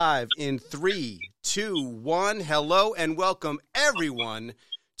Live in 3, 2, 1. Hello and welcome everyone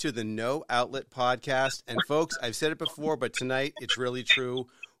to the No Outlet Podcast. And folks, I've said it before, but tonight it's really true.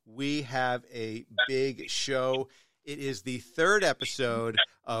 We have a big show. It is the third episode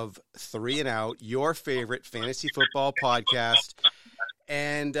of 3 and Out, your favorite fantasy football podcast.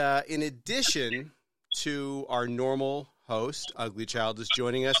 And in addition to our normal host, Ugly Child, is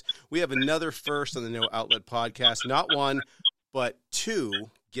joining us, we have another first on the No Outlet Podcast. Not one, but two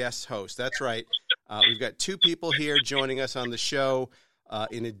guest hosts. That's right. We've got two people here joining us on the show.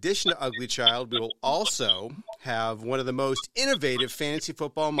 In addition to Ugly Child, we will also have one of the most innovative fantasy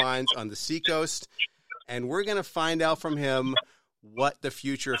football minds on the Seacoast, and we're going to find out from him what the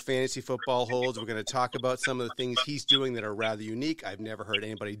future of fantasy football holds. We're going to talk about some of the things he's doing that are rather unique. I've never heard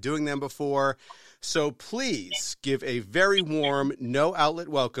anybody doing them before. So please give a very warm, No Outlet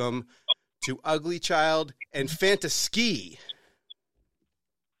welcome to Ugly Child and Fantaski.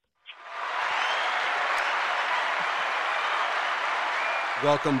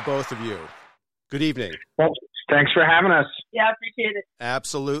 Welcome, both of you. Good evening. Well, thanks for having us. Yeah, I appreciate it.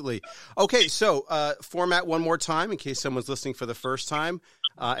 Absolutely. Okay, so format one more time in case someone's listening for the first time.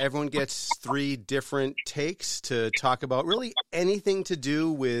 Everyone gets 3 different takes to talk about really anything to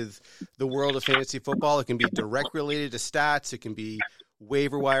do with the world of fantasy football. It can be direct related to stats. It can be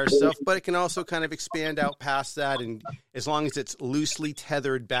waiver wire stuff, but it can also kind of expand out past that. And as long as it's loosely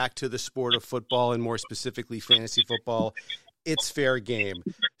tethered back to the sport of football and more specifically fantasy football, it's fair game.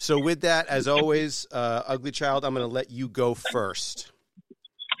 So with that, as always, Ugly Child, I'm going to let you go first.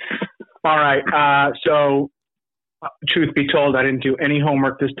 All right. So truth be told, I didn't do any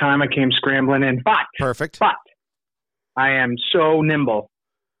homework this time. I came scrambling in, Perfect. But I am so nimble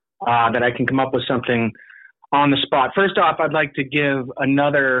that I can come up with something on the spot. First off, I'd like to give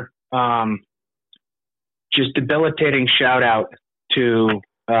another just debilitating shout out to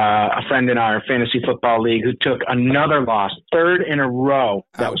a friend in our fantasy football league who took another loss, 3rd in a row.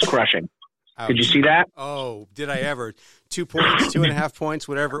 That was crushing. Ouch. Did you see that? Oh, did I ever? 2 points, 2.5 points,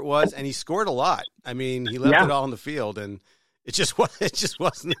 whatever it was. And he scored a lot. I mean, he left it all on the field and it just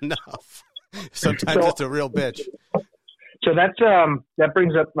wasn't enough. Sometimes it's a real bitch. So that's, that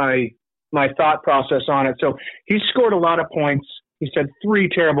brings up my thought process on it. So he scored a lot of points. He said 3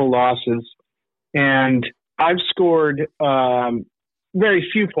 terrible losses, and I've scored, very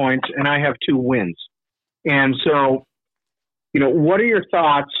few points, and I have 2 wins. And so, what are your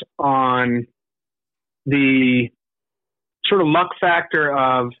thoughts on the sort of luck factor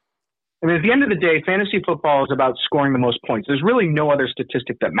of, at the end of the day, fantasy football is about scoring the most points. There's really no other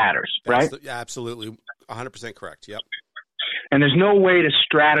statistic that matters, right? Absolutely. 100% correct. Yep. And there's no way to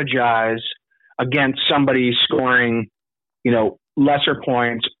strategize against somebody scoring, lesser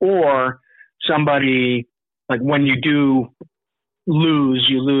points, or somebody, like when you do lose,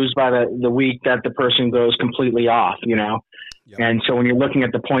 you lose by the week that the person goes completely off, Yep. And so when you're looking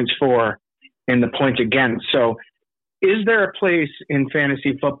at the points for and the points against. So is there a place in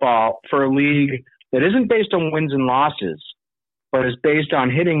fantasy football for a league that isn't based on wins and losses, but is based on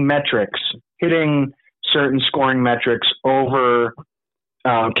hitting certain scoring metrics over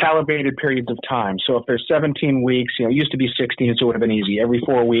calibrated periods of time? So if there's 17 weeks, it used to be 16, so it would have been easy. Every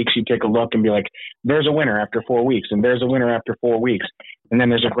 4 weeks, you take a look and be like, there's a winner after 4 weeks, and there's a winner after 4 weeks, and then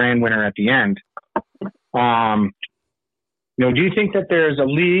there's a grand winner at the end. Do you think that there's a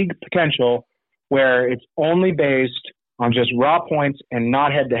league potential where it's only based on just raw points and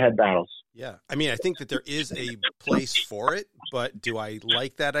not head-to-head battles? Yeah. I think that there is a place for it, but do I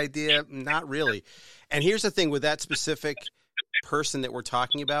like that idea? Not really. And here's the thing with that specific person that we're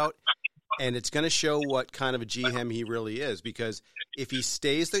talking about, and it's going to show what kind of a GM he really is, because if he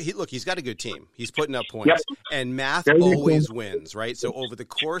stays there, he's got a good team. He's putting up points. Yep. And math always wins, right? So over the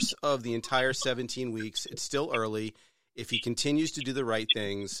course of the entire 17 weeks, it's still early. If he continues to do the right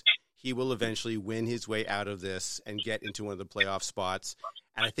things, he will eventually win his way out of this and get into one of the playoff spots.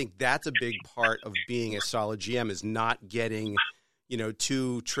 And I think that's a big part of being a solid GM, is not getting,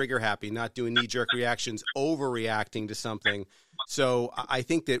 too trigger happy, not doing knee-jerk reactions, overreacting to something. So I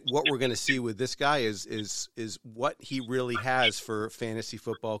think that what we're going to see with this guy is what he really has for fantasy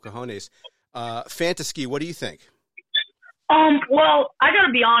football cojones. Fantasy, what do you think? Well, I got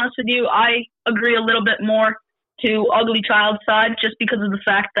to be honest with you. I agree a little bit more to Ugly Child's side, just because of the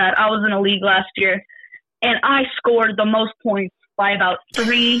fact that I was in a league last year and I scored the most points by about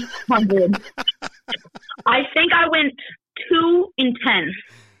 300. I think I went 2 in 10.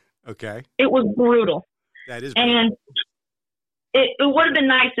 Okay. It was brutal. That is brutal. And it would have been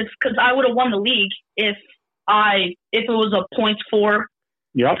nice because I would have won the league if it was a points for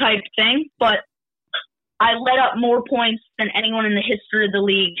type thing. But I let up more points than anyone in the history of the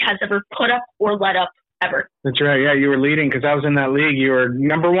league has ever put up or let up ever. That's right. Yeah, you were leading because I was in that league. You were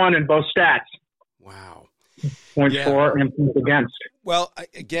number one in both stats. Wow. Points for and points against. Well,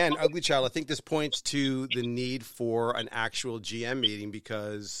 again, Ugly Child, I think this points to the need for an actual GM meeting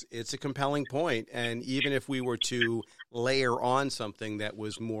because it's a compelling point. And even if we were to layer on something that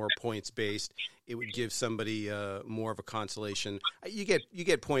was more points-based, it would give somebody more of a consolation. You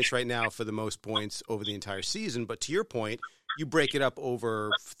get points right now for the most points over the entire season, but to your point, you break it up over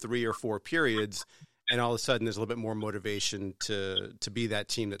 3 or 4 periods, and all of a sudden there's a little bit more motivation to be that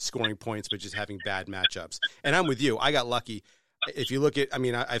team that's scoring points but just having bad matchups. And I'm with you. I got lucky. If you look at, I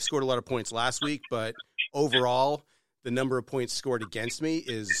mean, I've scored a lot of points last week, but overall the number of points scored against me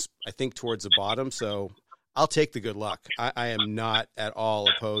is, I think, towards the bottom. So I'll take the good luck. I am not at all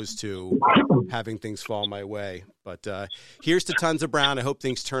opposed to having things fall my way. But here's to Tons of Brown. I hope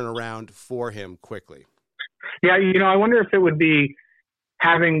things turn around for him quickly. Yeah, I wonder if it would be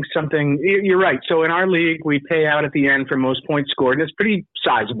having something. You're right. So in our league, we pay out at the end for most points scored, and it's pretty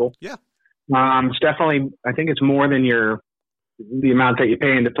sizable. Yeah. It's definitely, I think it's more than the amount that you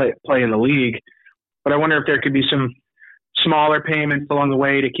pay in to play in the league. But I wonder if there could be some smaller payments along the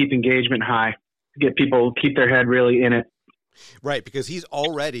way to keep engagement high, to get people keep their head really in it. Right, because he's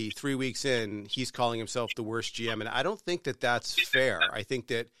already 3 weeks in, he's calling himself the worst GM, and I don't think that that's fair. I think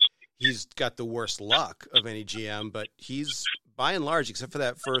that he's got the worst luck of any GM, but he's, by and large, except for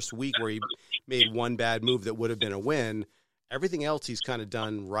that first week where he made one bad move that would have been a win, everything else he's kind of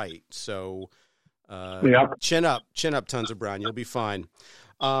done right. So chin up, Tons of Brown. You'll be fine.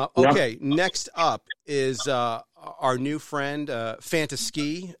 Okay, next up is our new friend,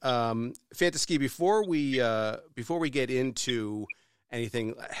 Fantasy. Fantasy, before we get into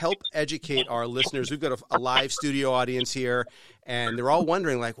anything, help educate our listeners. We've got a live studio audience here, and they're all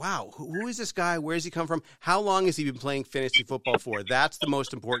wondering, like, wow, who is this guy? Where does he come from? How long has he been playing fantasy football for? That's the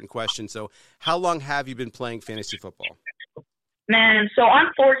most important question. So how long have you been playing fantasy football? Man, so I'm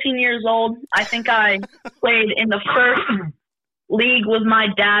 14 years old. I think I played in the first league with my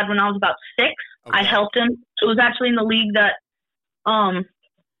dad when I was about 6. Okay. I helped him. It was actually in the league that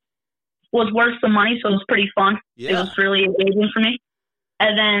was worth some money, so it was pretty fun. Yeah. It was really engaging for me.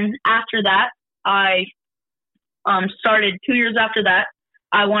 And then after that, I started 2 years after that.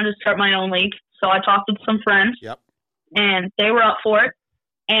 I wanted to start my own league, so I talked with some friends, and they were up for it.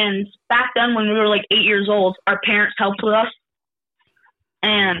 And back then, when we were like 8 years old, our parents helped with us.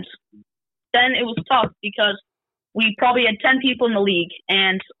 And then it was tough because we probably had 10 people in the league,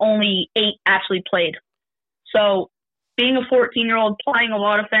 and only 8 actually played. So being a 14-year-old playing a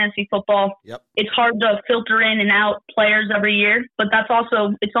lot of fantasy football, it's hard to filter in and out players every year. But that's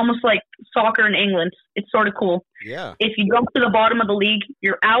also, it's almost like soccer in England. It's sort of cool. Yeah. If you jump to the bottom of the league,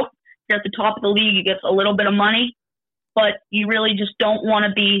 you're out. If you're at the top of the league, you get a little bit of money. But you really just don't want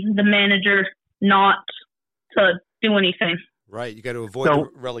to be the manager not to do anything. Right. You got to avoid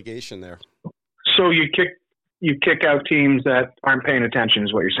relegation there. So you kick out teams that aren't paying attention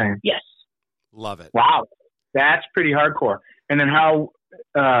is what you're saying? Yes. Love it. Wow. That's pretty hardcore. And then how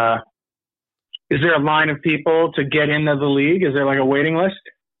is there a line of people to get into the league? Is there like a waiting list?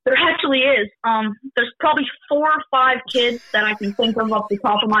 There actually is. There's probably 4 or 5 kids that I can think of off the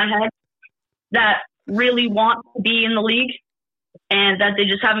top of my head that really want to be in the league and that they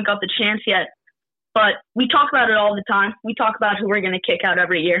just haven't got the chance yet. But we talk about it all the time. We talk about who we're going to kick out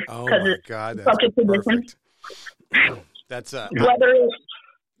every year. Oh, my God. That's such a tradition. That's whether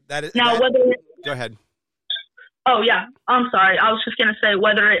go ahead. Oh, yeah. I'm sorry. I was just going to say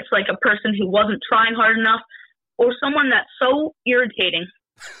whether it's like a person who wasn't trying hard enough or someone that's so irritating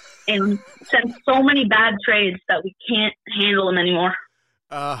and sends so many bad trades that we can't handle them anymore.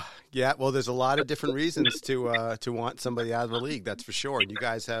 Yeah, well, there's a lot of different reasons to want somebody out of the league, that's for sure. And you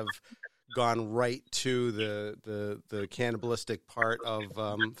guys have gone right to the cannibalistic part of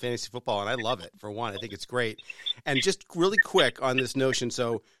fantasy football, and I love it, for one. I think it's great. And just really quick on this notion,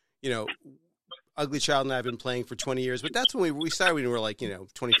 so, Ugly Child and I have been playing for 20 years, but that's when we started when we were like,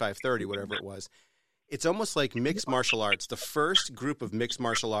 25, 30, whatever it was. It's almost like mixed martial arts. The first group of mixed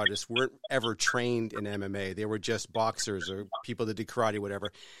martial artists weren't ever trained in MMA. They were just boxers or people that did karate,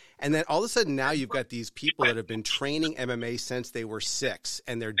 whatever. And then all of a sudden now you've got these people that have been training MMA since they were 6,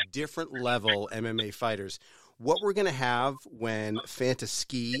 and they're different level MMA fighters. What we're going to have when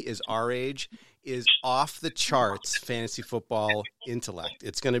Fantasy is our age is off the charts fantasy football intellect.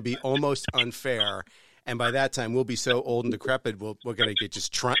 It's going to be almost unfair. And by that time, we'll be so old and decrepit, we're going to get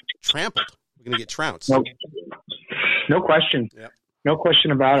just trampled. We're going to get trounced. No question. Yep. No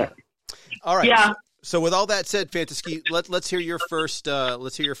question about it. All right. Yeah. So with all that said, Fantasy, let's hear your first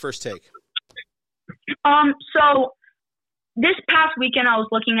take. So this past weekend I was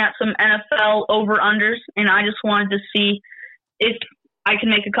looking at some NFL over-unders, and I just wanted to see if I can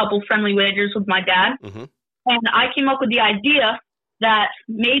make a couple friendly wagers with my dad. Mm-hmm. And I came up with the idea that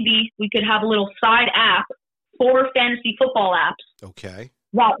maybe we could have a little side app for fantasy football apps. Okay.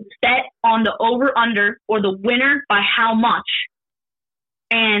 That bet on the over-under or the winner by how much.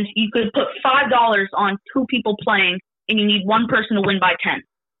 And you could put $5 on 2 people playing, and you need one person to win by 10.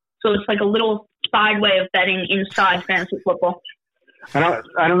 So it's like a little side way of betting inside fantasy football. I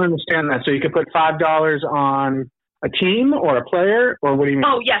don't understand that. So you could put $5 on a team or a player, or what do you mean?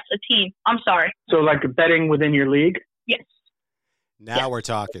 Oh, yes, a team. I'm sorry. So like betting within your league? Yes. Now we're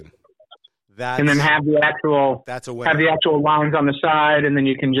talking. And then have the actual lines on the side, and then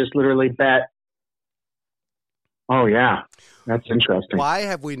you can just literally bet. Oh, yeah. That's interesting. Why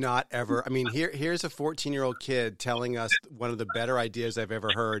have we not ever? I mean, here's a 14-year-old kid telling us one of the better ideas I've ever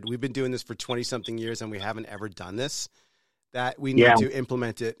heard. We've been doing this for 20-something years, and we haven't ever done this. That we need to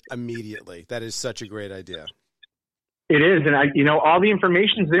implement it immediately. That is such a great idea. It is, and all the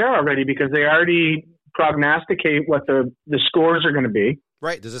information's there already because they already prognosticate what the scores are going to be.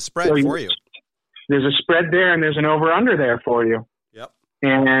 Right. There's a spread for you. There's a spread there, and there's an over-under there for you. Yep.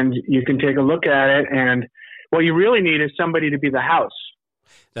 And you can take a look at it, and what you really need is somebody to be the house.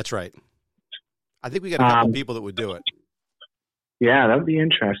 That's right. I think we got a couple people that would do it. Yeah, that would be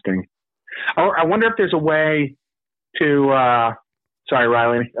interesting. I wonder if there's a way to sorry,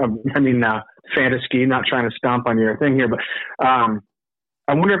 Riley. Fantasy, not trying to stomp on your thing here, but I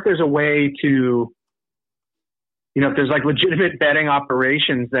wonder if there's a way to, if there's like legitimate betting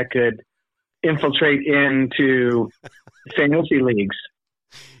operations that could infiltrate into fantasy leagues.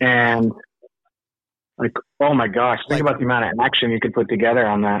 And like, oh my gosh, think about the amount of action you could put together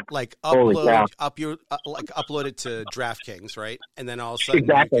on that. Like upload it to DraftKings, right? And then all of a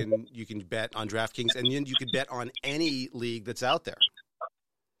sudden you can bet on DraftKings, and then you can bet on any league that's out there.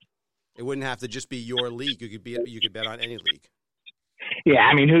 It wouldn't have to just be your league. You could bet on any league. Yeah,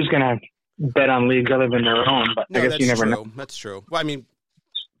 I mean, who's going to bet on leagues other than their own? But I guess you never know. That's true. Well, I mean,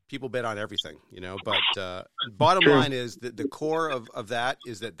 people bet on everything, But bottom line is that the core of that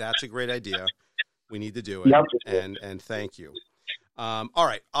is that's a great idea. We need to do it. Yep. And thank you. All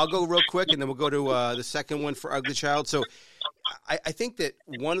right, I'll go real quick, and then we'll go to the second one for Ugly Child. So I think that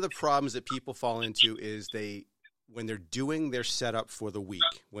one of the problems that people fall into is when they're doing their setup for the week,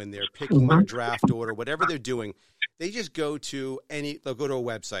 when they're picking their draft order, whatever they're doing, they just they'll go to a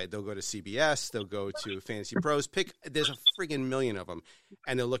website. They'll go to CBS. They'll go to Fantasy Pros. There's a friggin' million of them.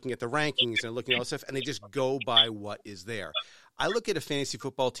 And they're looking at the rankings, and they're looking at all this stuff, and they just go by what is there. I look at a fantasy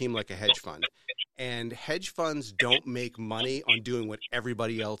football team like a hedge fund. And hedge funds don't make money on doing what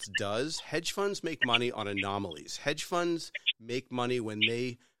everybody else does. Hedge funds make money on anomalies. Hedge funds make money when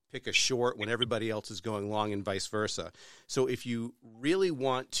they pick a short when everybody else is going long, and vice versa. So if you really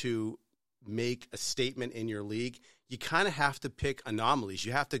want to make a statement in your league, you kind of have to pick anomalies.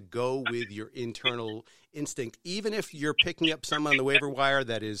 You have to go with your internal instinct. Even if you're picking up someone on the waiver wire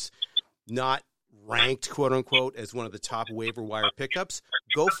that is not ranked, quote unquote, as one of the top waiver wire pickups,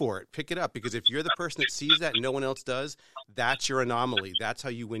 go for it. Pick it up, because if you're the person that sees that and no one else does, that's your anomaly. That's how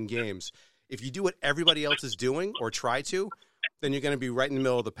you win games. If you do what everybody else is doing or try to, then you're going to be right in the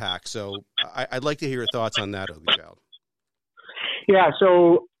middle of the pack. So I'd like to hear your thoughts on that, Ugly Child. Yeah,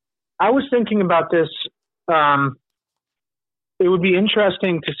 so I was thinking about this. It would be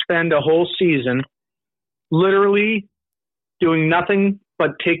interesting to spend a whole season literally doing nothing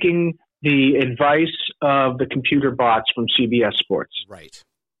but taking the advice of the computer bots from CBS Sports. Right.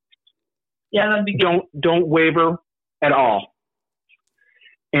 Yeah, that'd be good. Don't waver at all,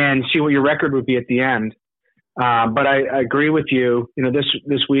 and see what your record would be at the end. But I agree with you.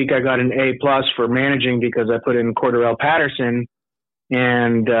 This week I got an A+ for managing because I put in Cordarrelle Patterson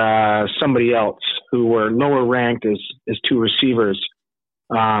and somebody else who were lower ranked as 2 receivers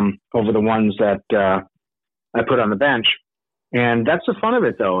over the ones that I put on the bench. And that's the fun of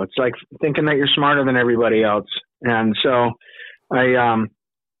it, though. It's like thinking that you're smarter than everybody else. And so you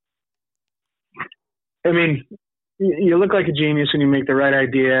look like a genius when you make the right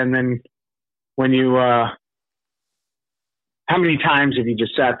idea. And then when you, how many times have you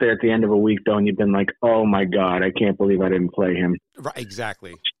just sat there at the end of a week, though, and you've been like, oh my God, I can't believe I didn't play him. Right,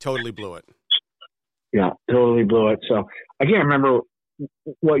 exactly. Totally blew it. Yeah, totally blew it. So I can't remember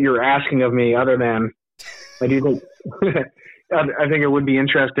what you're asking of me other than I do think, I think it would be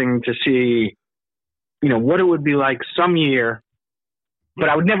interesting to see, what it would be like some year, but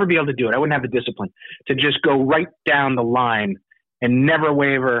I would never be able to do it. I wouldn't have the discipline to just go right down the line and never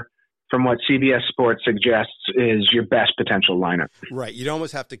waver from what CBS Sports suggests is your best potential lineup. Right. You'd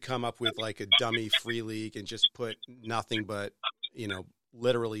almost have to come up with like a dummy free league and just put nothing but,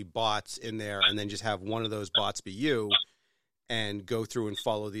 literally bots in there, and then just have one of those bots be you and go through and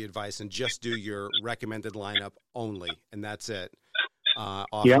follow the advice and just do your recommended lineup only. And that's it.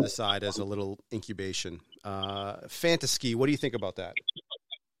 Off to the side as a little incubation. Fantasy, what do you think about that?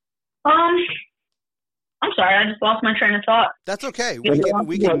 I'm sorry, I just lost my train of thought. That's okay.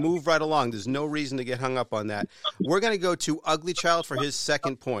 We can move right along. There's no reason to get hung up on that. We're going to go to Ugly Child for his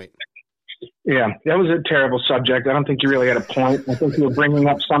second point. Yeah, that was a terrible subject. I don't think you really had a point. I think you were bringing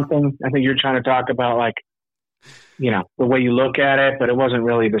up something. I think you were trying to talk about, like, the way you look at it, but it wasn't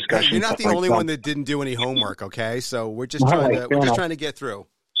really a discussion. You're not the only one that didn't do any homework, okay? So we're just trying to get through.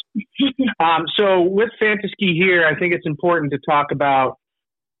 So with Fantasy here, I think it's important to talk about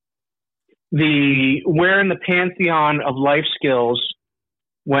where in the pantheon of life skills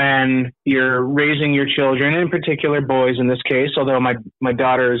when you're raising your children, in particular boys in this case, although my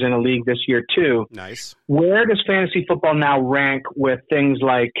daughter is in a league this year too. Nice. Where does fantasy football now rank with things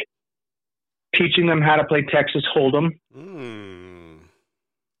like teaching them how to play Texas Hold'em?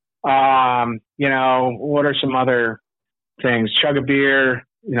 What are some other things? Chug a beer,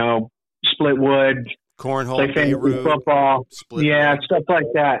 split wood, cornhole, play fantasy football. Stuff like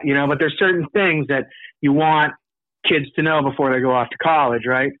that, but there's certain things that you want kids to know before they go off to college,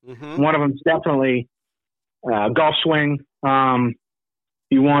 right? Mm-hmm. One of them is definitely golf swing.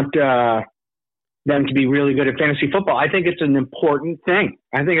 You want them to be really good at fantasy football. I think it's an important thing.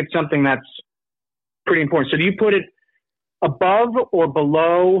 I think it's something that's pretty important. So do you put it above or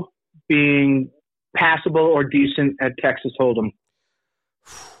below being passable or decent at Texas Hold'em?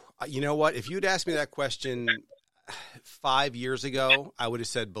 You know what? If you'd asked me that question 5 years ago, I would have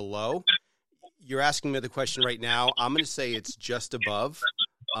said below. You're asking me the question right now. I'm going to say it's just above,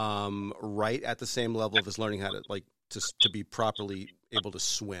 right at the same level as learning how to be properly able to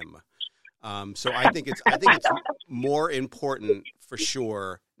swim. So I think it's more important for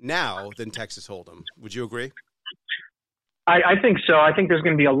sure now than Texas Hold'em. Would you agree? I think so. I think there's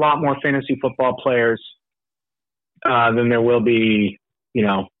going to be a lot more fantasy football players than there will be,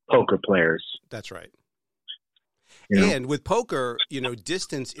 poker players. That's right. And with poker,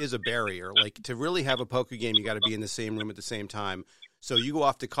 distance is a barrier. Like, to really have a poker game, you got to be in the same room at the same time. So you go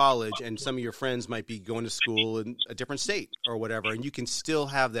off to college and some of your friends might be going to school in a different state or whatever, and you can still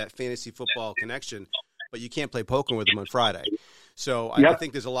have that fantasy football connection, but you can't play poker with them on Friday. So I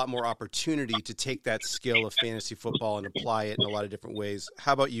think there's a lot more opportunity to take that skill of fantasy football and apply it in a lot of different ways.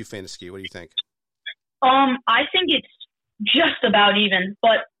 How about you, Fantasy? What do you think? I think it's just about even,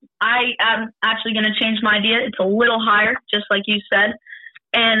 but I am actually going to change my idea. It's a little higher, just like you said.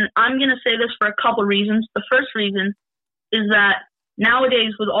 And I'm going to say this for a couple reasons. The first reason is that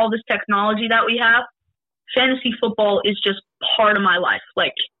nowadays, with all this technology that we have, fantasy football is just part of my life.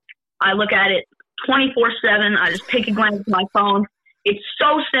 Like, I look at it 24/7. I just take a glance at my phone. It's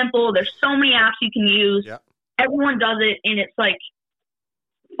so simple. There's so many apps you can use. Yeah. Everyone does it, and it's like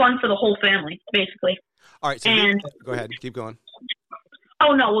fun for the whole family, basically. All right, so go ahead. Keep going.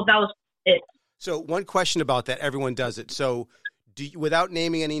 Oh, no, well, that was it. So one question about that, everyone does it. So without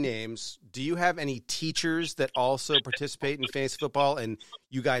naming any names, do you have any teachers that also participate in fantasy football, and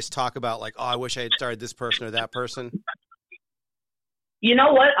you guys talk about, like, I wish I had started this person or that person? You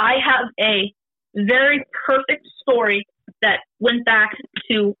know what? I have a very perfect story that went back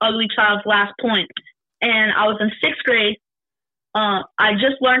to Ugly Child's last point. And I was in 6th grade. I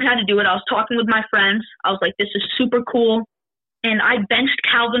just learned how to do it. I was talking with my friends. I was like, this is super cool. And I benched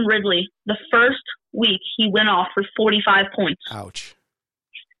Calvin Ridley. The first week, he went off for 45 points. Ouch.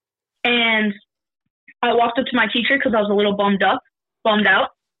 And I walked up to my teacher because I was a little bummed out.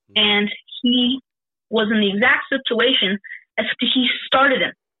 And he was in the exact situation as he started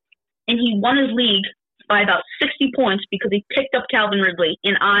him. And he won his league by about 60 points because he picked up Calvin Ridley,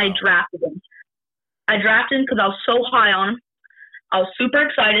 and I drafted him. I drafted him because I was so high on him. I was super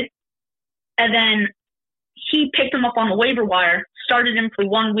excited. And then he picked him up on the waiver wire, started him for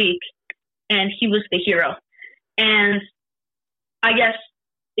 1 week, and he was the hero. And I guess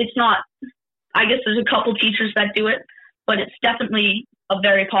there's a couple teachers that do it, but it's definitely a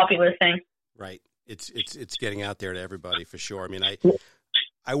very popular thing. Right. It's getting out there to everybody for sure. I mean,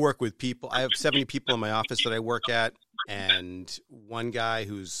 I work with people. I have 70 people in my office that I work at, and one guy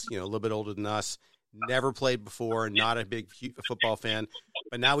who's, a little bit older than us, never played before, not a big football fan,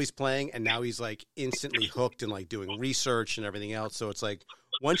 but now he's playing, and now he's like instantly hooked and like doing research and everything else. So it's like,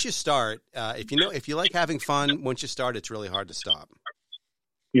 once you start, if you like having fun, once you start, it's really hard to stop.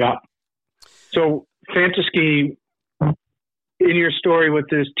 Yeah. So Fantasy in your story with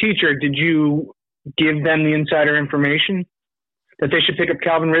this teacher, did you give them the insider information that they should pick up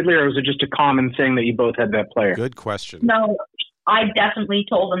Calvin Ridley, or was it just a common thing that you both had that player? Good question. No, I definitely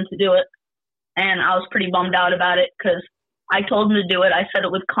told him to do it, and I was pretty bummed out about it because I told him to do it. I said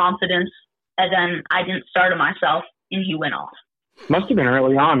it with confidence, and then I didn't start it myself, and he went off. Must have been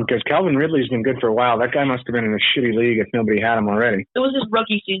early on because Calvin Ridley's been good for a while. That guy must have been in a shitty league if nobody had him already. It was his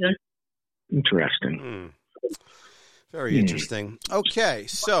rookie season. Interesting. Very interesting. Okay,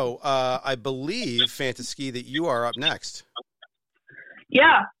 so I believe, Fantasy, that you are up next.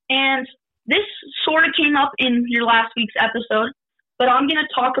 Yeah, and this sort of came up in your last week's episode, but I'm going to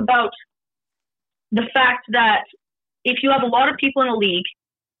talk about the fact that if you have a lot of people in a league,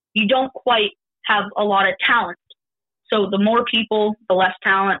 you don't quite have a lot of talent. So the more people, the less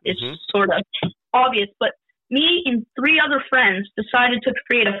talent is sort of obvious. But me and 3 other friends decided to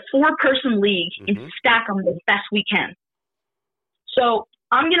create a 4-person league and stack them the best we can. So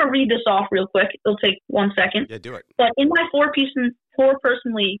I'm going to read this off real quick. It'll take 1 second. Yeah, do it. But in my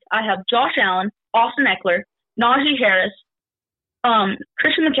 4-person league, I have Josh Allen, Austin Eckler, Najee Harris,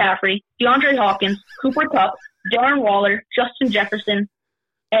 Christian McCaffrey, DeAndre Hopkins, Cooper Kupp, Darren Waller, Justin Jefferson,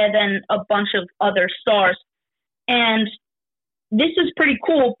 and then a bunch of other stars. And this is pretty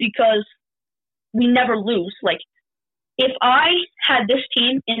cool because we never lose. Like, if I had this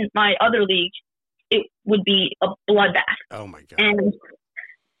team in my other league, it would be a bloodbath. Oh, my God. And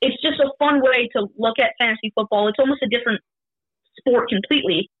it's just a fun way to look at fantasy football. It's almost a different sport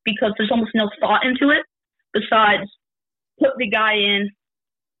completely because there's almost no thought into it besides put the guy in.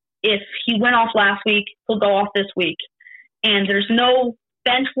 If he went off last week, he'll go off this week. And there's no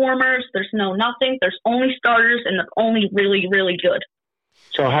bench warmers. There's no nothing. There's only starters, and they're only really, really good.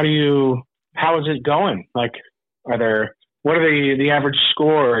 So how is it going? Like, what are the average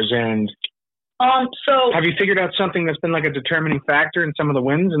scores? And so have you figured out something that's been like a determining factor in some of the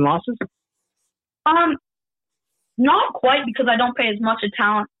wins and losses? Not quite, because I don't pay as much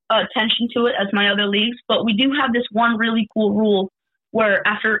attention to it as my other leagues, but we do have this one really cool rule where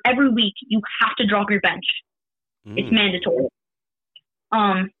after every week you have to drop your bench. It's mandatory.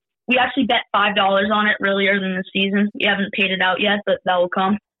 We actually bet $5 on it earlier than the season. We haven't paid it out yet, but that will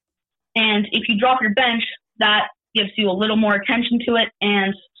come. And if you drop your bench, that gives you a little more attention to it.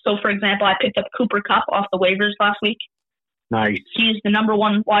 And so, for example, I picked up Cooper Kupp off the waivers last week. Nice. He's the number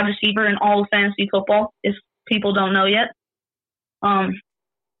 1 wide receiver in all of fantasy football, if people don't know yet. And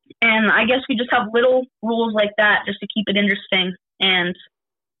I guess we just have little rules like that just to keep it interesting. And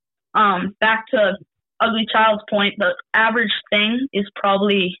back to Ugly Child's point, the average week is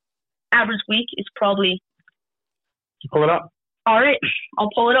probably. Pull it up. All right, I'll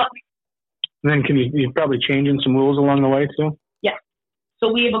pull it up. And then you're probably changing some rules along the way too? Yeah.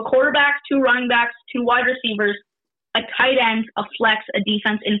 So we have a quarterback, 2 running backs, 2 wide receivers, a tight end, a flex, a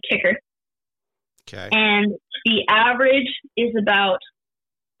defense, and kicker. Okay. And the average is about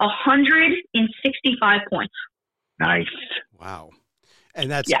 165 points. Nice. Wow.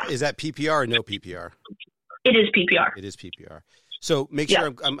 And is that PPR or no PPR? It is PPR. It is PPR. So make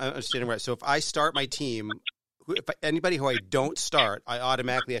sure I'm understanding right. So if I start my team, anybody who I don't start, I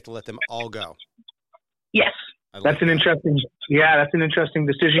automatically have to let them all go. Yes. That's an interesting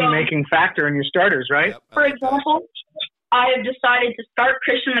decision-making factor in your starters, right? Yep, For example, I have decided to start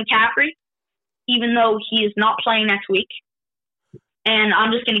Christian McCaffrey, even though he is not playing next week. And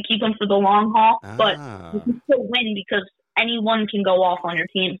I'm just going to keep him for the long haul. But you can still win because anyone can go off on your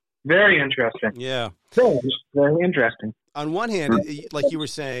team. Very interesting. Yeah. Very interesting. On one hand, like you were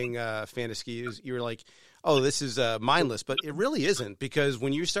saying, Fantasy, you were like, oh, this is mindless. But it really isn't, because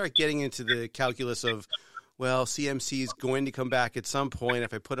when you start getting into the calculus of, well, CMC is going to come back at some point.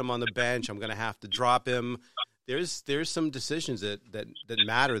 If I put him on the bench, I'm going to have to drop him. There's some decisions that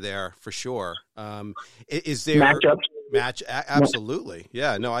matter there for sure. Is there matchups? Absolutely.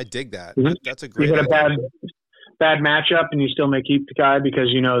 Yeah. No, I dig that. Mm-hmm. That's a great. You got a bad matchup, and you still may keep the guy because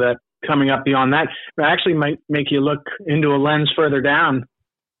you know that coming up beyond that, it actually might make you look into a lens further down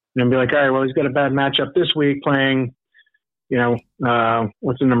and be like, all right, well, he's got a bad matchup this week playing.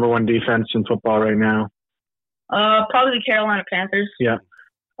 What's the number 1 defense in football right now? Probably the Carolina Panthers. Yeah.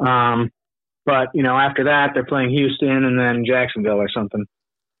 But, after that, they're playing Houston and then Jacksonville or something.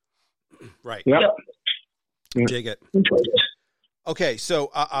 Right. Yep. Dig it. Okay,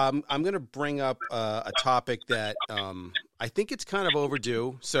 so I'm going to bring up a topic that I think it's kind of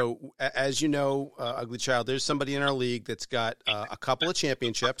overdue. So, as you know, Ugly Child, there's somebody in our league that's got a couple of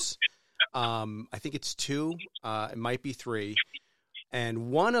championships. I think it's 2. It might be 3.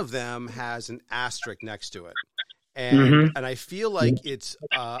 And one of them has an asterisk next to it. And I feel like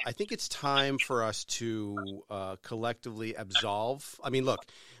I think it's time for us to collectively absolve. I mean, look,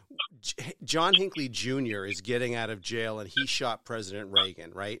 John Hinckley Jr. is getting out of jail, and he shot President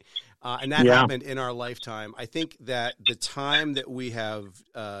Reagan, right? And that happened in our lifetime. I think that the time that we have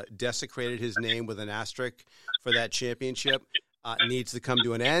desecrated his name with an asterisk for that championship needs to come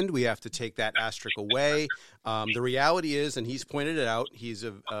to an end. We have to take that asterisk away. The reality is, and he's pointed it out, he's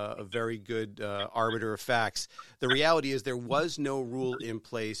a very good arbiter of facts. The reality is there was no rule in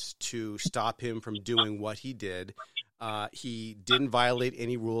place to stop him from doing what he did. He didn't violate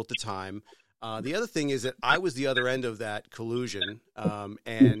any rule at the time. The other thing is that I was the other end of that collusion,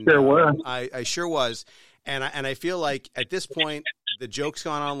 and sure were. I sure was. And I feel like at this point, the joke's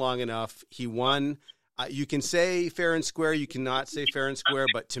gone on long enough. He won. You can say fair and square. You cannot say fair and square.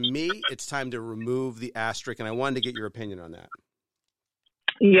 But to me, it's time to remove the asterisk. And I wanted to get your opinion on that.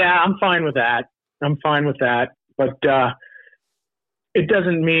 Yeah, I'm fine with that. But it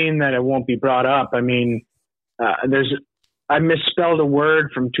doesn't mean that it won't be brought up. I mean, I misspelled a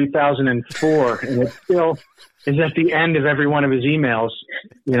word from 2004, and it still is at the end of every one of his emails.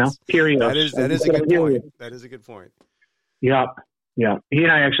 Period. That is a good point. That is a good point. Yep. Yeah. He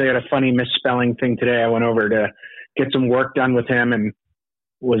and I actually had a funny misspelling thing today. I went over to get some work done with him and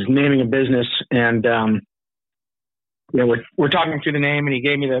was naming a business. And, we're talking through the name, and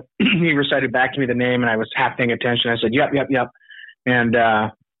he recited back to me the name, and I was half paying attention. I said, yep. And,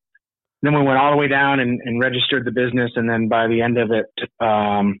 then we went all the way down and registered the business. And then by the end of it,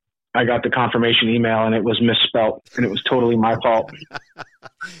 I got the confirmation email, and it was misspelt, and it was totally my fault.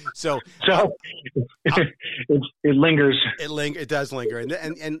 So it lingers. It does linger,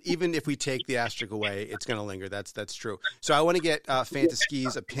 and even if we take the asterisk away, it's going to linger. That's true. So I want to get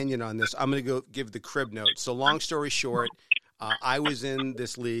Fantasy's opinion on this. I'm going to go give the crib note. So long story short, I was in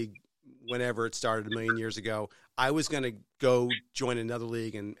this league whenever it started 1 million years ago. I was going to go join another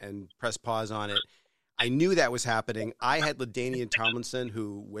league and press pause on it. I knew that was happening. I had LaDainian Tomlinson,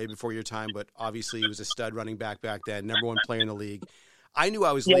 who way before your time, but obviously he was a stud running back then, number one player in the league. I knew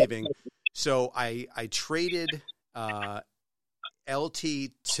I was leaving, so I traded LT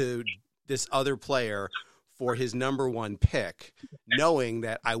to this other player for his number one pick, knowing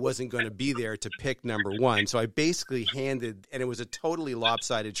that I wasn't going to be there to pick number one. So I basically handed, and it was a totally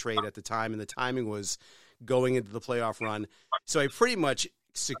lopsided trade at the time, and the timing was going into the playoff run. So I pretty much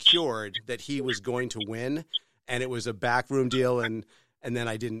secured that he was going to win, and it was a backroom deal, and then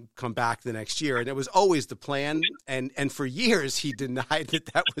I didn't come back the next year, and it was always the plan, and for years he denied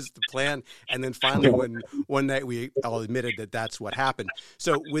that was the plan, and then finally when one night we all admitted that that's what happened.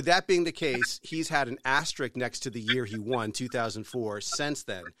 So with that being the case, he's had an asterisk next to the year he won, 2004, since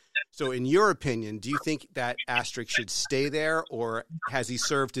then. So in your opinion, do you think that asterisk should stay there, or has he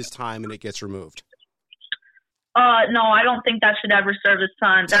served his time and it gets removed? No, I don't think that should ever serve his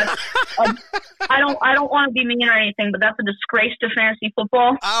time. That's I don't want to be mean or anything, but that's a disgrace to fantasy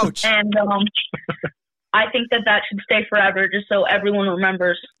football. Ouch. And I think that should stay forever, just so everyone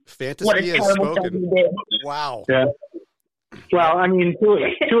remembers what a terrible job he did. Wow. Yeah. Well, I mean,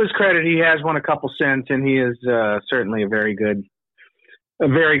 to his credit, he has won a couple since, and he is certainly a very good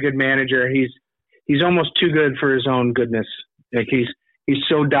manager. He's almost too good for his own goodness. Like he's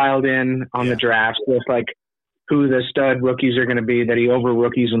so dialed in on the drafts with like who the stud rookies are going to be that he over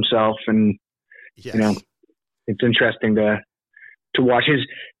rookies himself, and it's interesting to watch.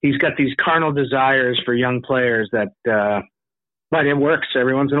 He's got these carnal desires for young players that, but it works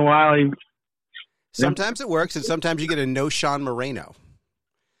every once in a while. Sometimes it works, and sometimes you get a no Sean Moreno.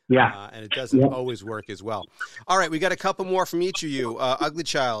 Yeah, and it doesn't always work as well. All right, we got a couple more from each of you. Ugly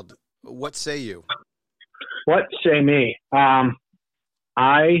Child, what say you? What say me? I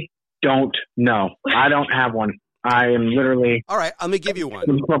don't know. I don't have one. I am literally... All right, let me give you one.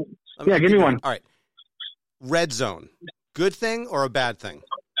 Give me one. All right. Red zone. Good thing or a bad thing?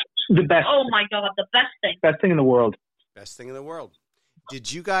 The best. Oh, my God, the best thing. Best thing in the world. Best thing in the world.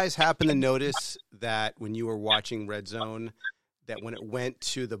 Did you guys happen to notice that when you were watching Red Zone, that when it went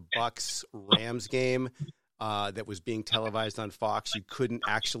to the Bucs-Rams game that was being televised on Fox, you couldn't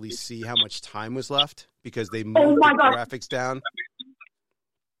actually see how much time was left because they moved the graphics down?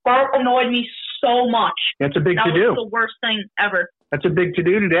 That annoyed me so much. That's a big to-do. That was the worst thing ever. That's a big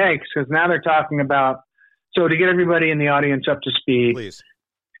to-do today because now they're talking about... So to get everybody in the audience up to speed, please.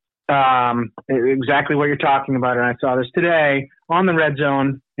 Exactly what you're talking about, and I saw this today on the Red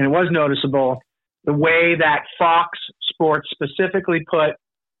Zone, and it was noticeable, the way that Fox Sports specifically put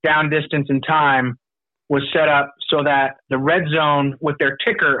down distance and time was set up so that the Red Zone with their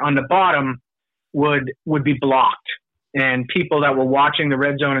ticker on the bottom would be blocked. And people that were watching the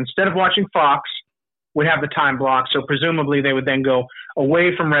Red Zone, instead of watching Fox, would have the time block. So presumably they would then go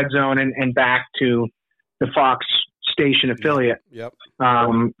away from Red Zone and back to the Fox station affiliate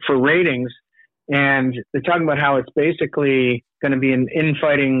for ratings. And they're talking about how it's basically going to be an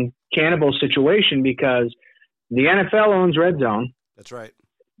infighting cannibal situation because the NFL owns Red Zone. That's right.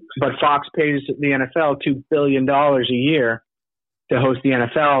 But Fox pays the NFL $2 billion a year to host the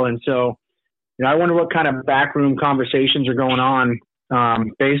NFL. And so, I wonder what kind of backroom conversations are going on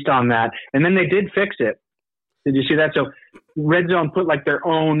based on that. And then they did fix it. Did you see that? So Red Zone put like their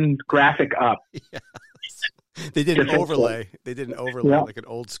own graphic up. Yes. They did an overlay. They did an overlay, like an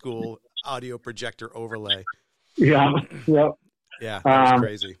old school audio projector overlay. Yeah. Yep. Yeah. That was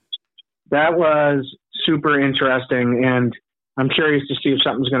crazy. That was super interesting. And I'm curious to see if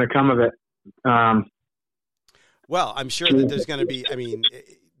something's going to come of it. Well, I'm sure that there's going to be,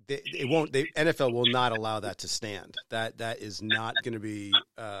 it won't. The NFL will not allow that to stand. That is not going to be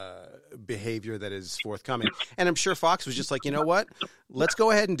behavior that is forthcoming. And I'm sure Fox was just like, you know what? Let's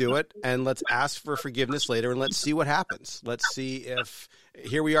go ahead and do it, and let's ask for forgiveness later, and let's see what happens. Let's see if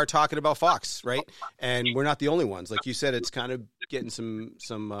here we are talking about Fox, right? And we're not the only ones. Like you said, it's kind of getting some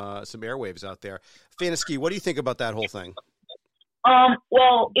airwaves out there. Fantasy, what do you think about that whole thing?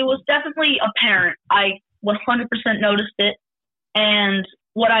 Well, it was definitely apparent. I 100% noticed it, and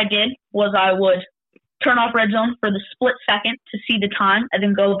what I did was I would turn off Red Zone for the split second to see the time and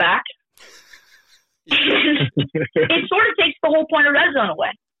then go back. It sort of takes the whole point of Red Zone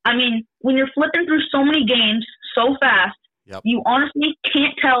away. I mean, when you're flipping through so many games so fast, you honestly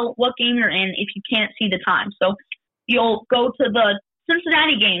can't tell what game you're in if you can't see the time. So you'll go to the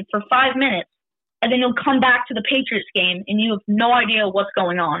Cincinnati game for 5 minutes, and then you'll come back to the Patriots game, and you have no idea what's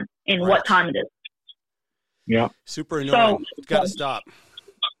going on and what time it is. Yeah. Super annoying. Got to stop.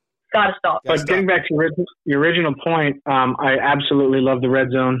 But getting back to your original point, I absolutely love the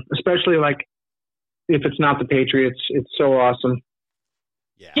Red Zone, especially like if it's not the Patriots. It's so awesome.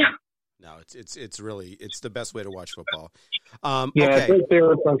 Yeah. No, it's really the best way to watch football. Okay. It's there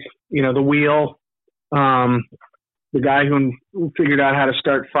with like, the wheel, the guy who figured out how to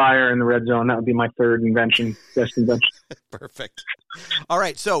start fire in the Red Zone. That would be my third best invention. Perfect. All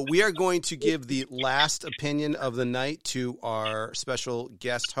right, so we are going to give the last opinion of the night to our special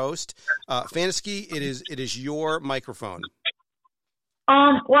guest host. Fantasy, it is your microphone.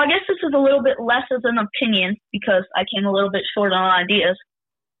 Well, I guess this is a little bit less as an opinion because I came a little bit short on ideas.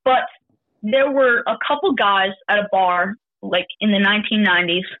 But there were a couple guys at a bar, like in the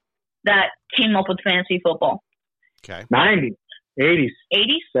 1990s, that came up with fantasy football. Okay. 90s, 80s,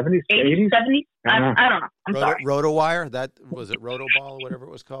 70s, 70s. I don't know. I'm sorry. RotoWire. That was it. RotoBall or whatever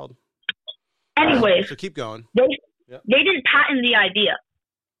it was called. Anyways, so keep going. They didn't patent the idea,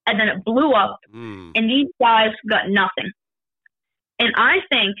 and then it blew up, and these guys got nothing. And I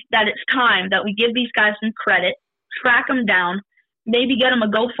think that it's time that we give these guys some credit, track them down, maybe get them a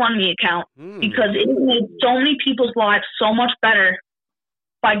GoFundMe account because it made so many people's lives so much better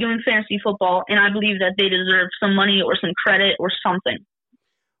by doing fantasy football, and I believe that they deserve some money or some credit or something.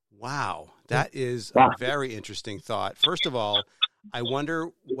 Wow. That is a very interesting thought. First of all, I wonder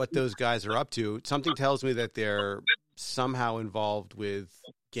what those guys are up to. Something tells me that they're somehow involved with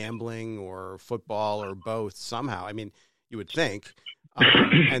gambling or football or both somehow. I mean, you would think.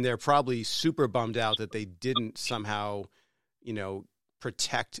 And they're probably super bummed out that they didn't somehow,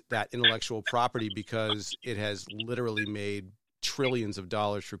 protect that intellectual property because it has literally made trillions of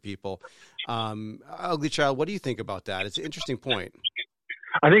dollars for people. Ugly Child, what do you think about that? It's an interesting point.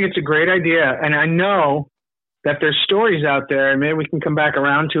 I think it's a great idea, and I know that there's stories out there, and maybe we can come back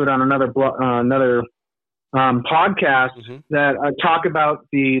around to it on another podcast that talk about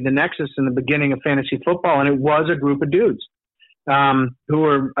the nexus in the beginning of fantasy football, and it was a group of dudes who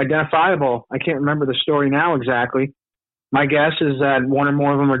were identifiable. I can't remember the story now exactly. My guess is that one or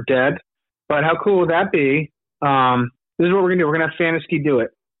more of them are dead, but how cool would that be? This is what we're going to do. We're going to have Fantasy do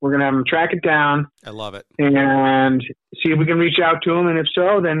it. We're going to have them track it down. I love it. And see if we can reach out to him. And if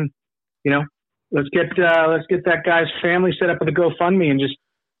so, then, let's get that guy's family set up with a GoFundMe and just,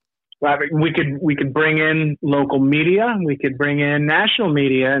 we could bring in local media. We could bring in national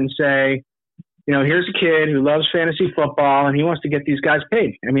media and say, here's a kid who loves fantasy football and he wants to get these guys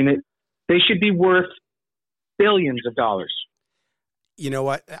paid. I mean, they should be worth billions of dollars. You know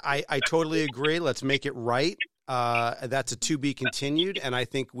what? I totally agree. Let's make it right. That's a to be continued, and I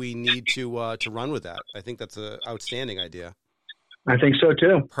think we need to run with that. I think that's an outstanding idea. I think so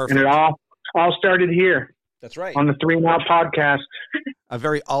too. Perfect. And it all started here. That's right. On the 3 and Out podcast. A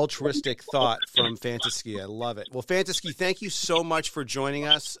very altruistic thought from Fantasy. I love it. Well, Fantasy, thank you so much for joining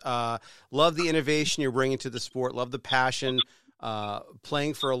us. Love the innovation you're bringing to the sport. Love the passion.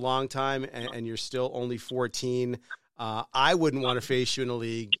 playing for a long time, and you're still only 14. I wouldn't want to face you in a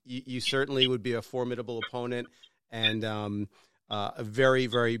league. You certainly would be a formidable opponent, and a very,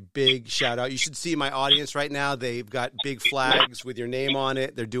 very big shout out. You should see my audience right now. They've got big flags with your name on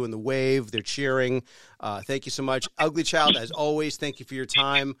it. They're doing the wave. They're cheering. Thank you so much. Ugly Child, as always, thank you for your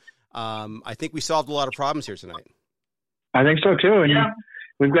time. I think we solved a lot of problems here tonight. I think so, too. And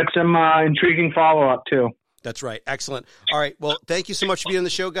we've got some intriguing follow-up, too. That's right. Excellent. All right. Well, thank you so much for being on the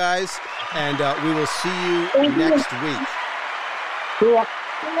show, guys. And we will see you next week. Cool.